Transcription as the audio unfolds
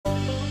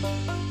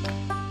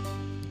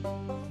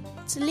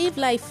To live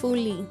life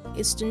fully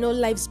is to know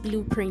life's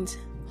blueprint.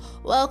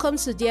 Welcome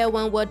to Dear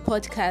One Word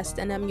Podcast,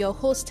 and I'm your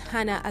host,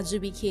 Hannah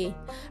Azubike.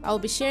 I'll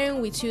be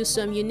sharing with you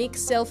some unique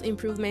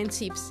self-improvement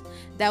tips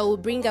that will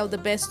bring out the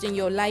best in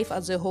your life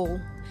as a whole.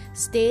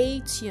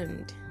 Stay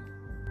tuned.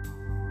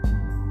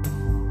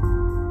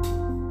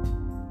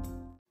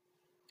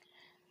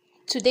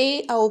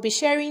 Today, I will be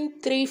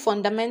sharing 3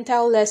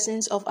 fundamental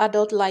lessons of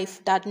adult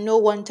life that no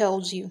one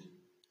tells you.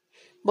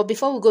 But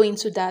before we go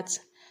into that,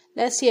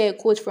 let's hear a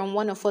quote from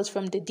one of us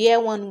from the Dear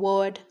One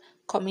Word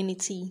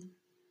community.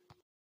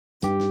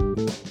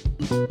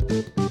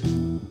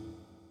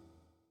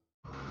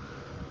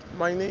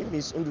 My name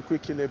is Ndukwe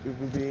Caleb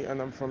Ebube,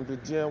 and I'm from the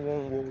Dear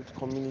One World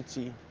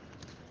community.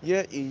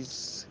 Here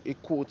is a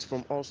quote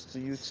from us to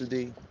you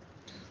today.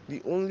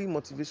 The only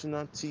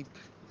motivational tip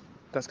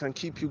that can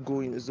keep you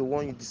going is the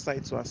one you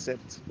decide to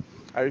accept.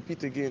 I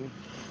repeat again,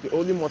 the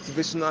only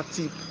motivational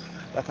tip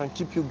that can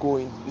keep you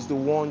going is the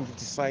one you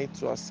decide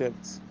to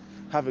accept.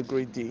 Have a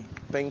great day.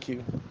 Thank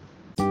you.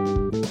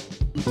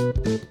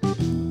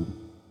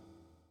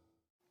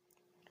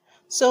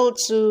 So,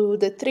 to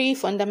the 3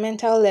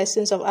 fundamental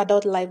lessons of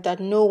adult life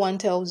that no one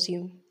tells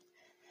you.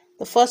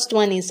 The first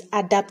one is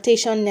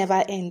adaptation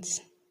never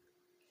ends.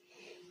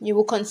 You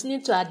will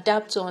continue to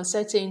adapt to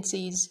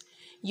uncertainties.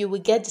 You will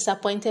get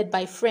disappointed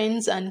by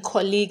friends and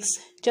colleagues.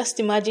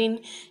 Just imagine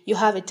you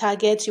have a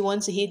target you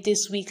want to hit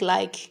this week,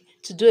 like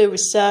to do a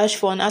research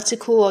for an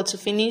article or to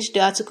finish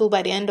the article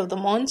by the end of the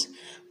month.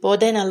 But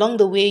then along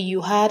the way,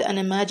 you had an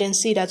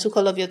emergency that took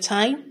all of your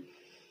time.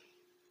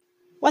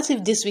 What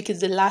if this week is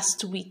the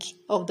last week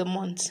of the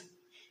month?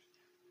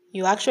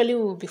 You actually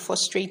will be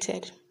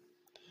frustrated.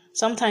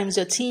 Sometimes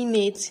your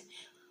teammate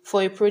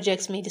for a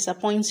project may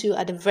disappoint you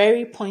at the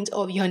very point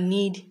of your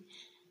need.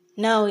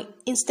 Now,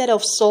 instead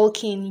of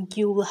sulking,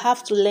 you will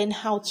have to learn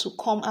how to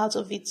come out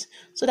of it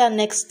so that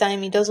next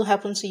time it doesn't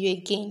happen to you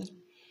again.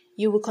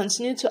 You will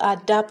continue to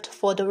adapt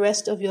for the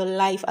rest of your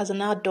life as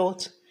an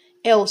adult,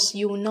 else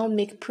you will not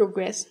make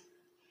progress.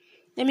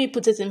 Let me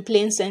put it in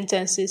plain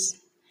sentences.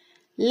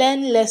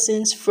 Learn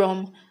lessons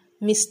from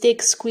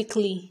mistakes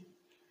quickly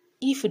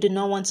if you do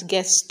not want to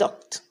get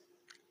stuck.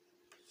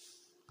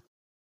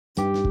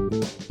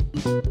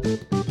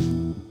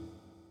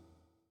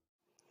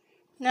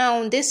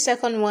 Now, this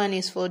second one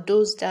is for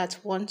those that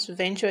want to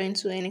venture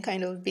into any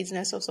kind of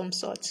business of some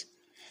sort.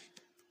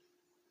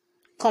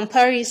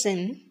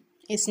 Comparison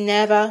is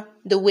never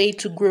the way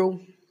to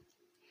grow.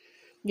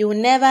 You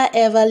will never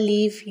ever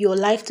live your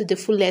life to the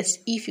fullest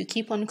if you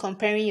keep on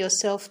comparing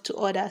yourself to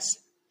others.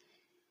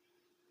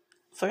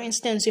 For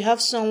instance, you have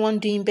someone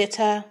doing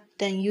better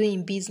than you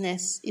in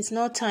business. It's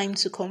not time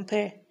to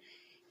compare.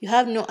 You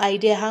have no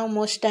idea how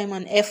much time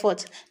and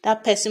effort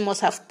that person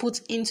must have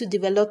put into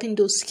developing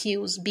those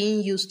skills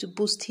being used to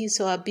boost his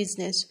or her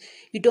business.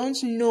 You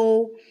don't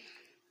know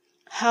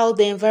how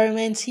the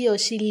environment he or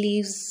she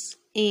lives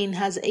in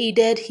has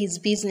aided his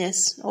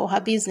business or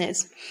her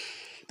business.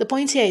 The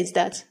point here is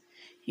that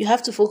you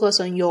have to focus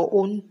on your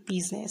own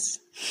business.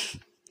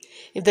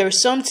 If there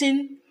is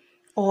something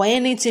or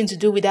anything to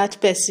do with that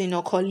person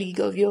or colleague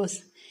of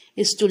yours,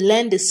 is to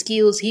learn the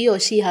skills he or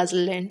she has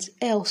learned,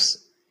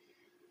 else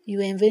you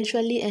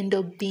eventually end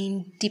up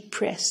being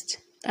depressed,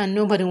 and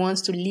nobody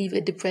wants to live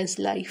a depressed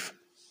life.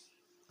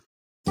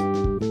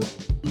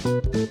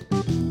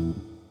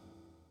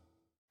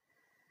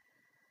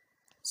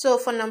 So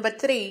for number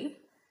 3,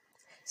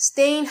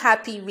 staying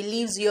happy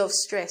relieves you of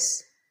stress.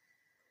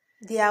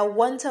 There are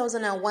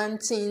 1001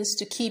 things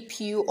to keep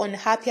you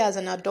unhappy as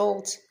an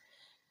adult.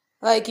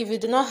 Like if you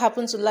do not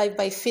happen to life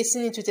by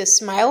facing it with a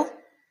smile,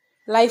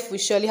 life will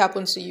surely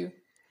happen to you.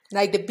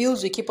 Like the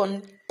bills will keep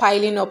on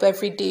piling up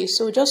every day.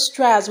 So just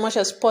try as much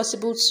as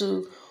possible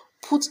to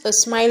put a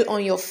smile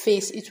on your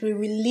face. It will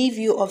relieve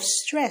you of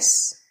stress.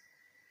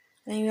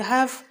 And you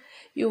have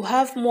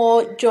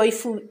more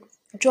joyful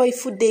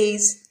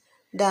days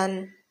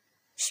than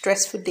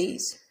stressful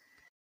days.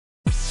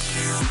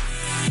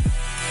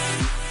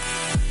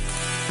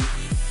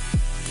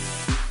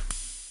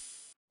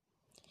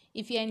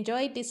 If you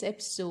enjoyed this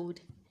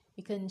episode,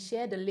 you can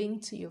share the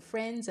link to your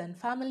friends and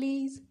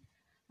families,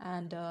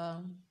 and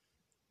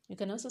you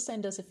can also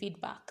send us a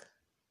feedback.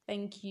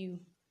 Thank you.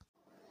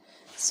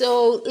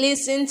 So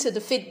listen to the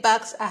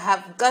feedbacks I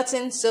have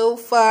gotten so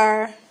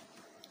far.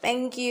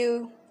 Thank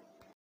you.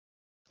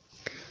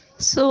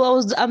 So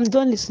I'm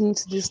done listening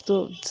to this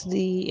to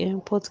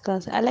the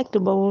podcast. I like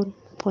number 1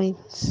 point.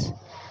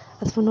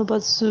 As for number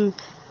 2,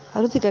 I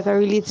don't think I can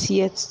relate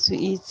yet to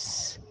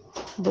it.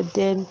 But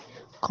then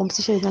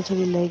competition is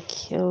naturally like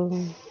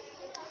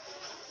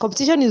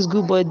competition is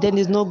good, but then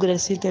it's not good at the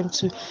same time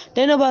too.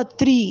 Then number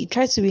 3,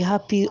 try to be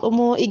happy.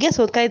 It gets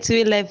what kind of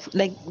way life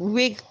like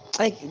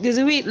there's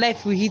a way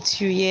life will hit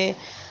you, yeah,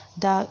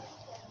 that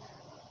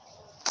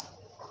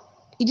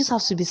you just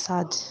have to be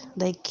sad.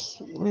 Like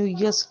when you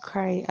just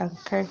cry and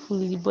cry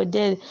fully, but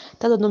then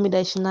that does not mean that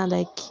you should not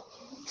like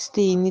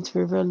stay in it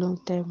for a very long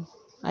time.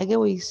 I get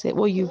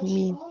what you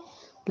mean.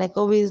 Like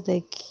always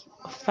like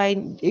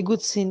find a good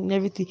thing in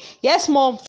everything. Yes, mom.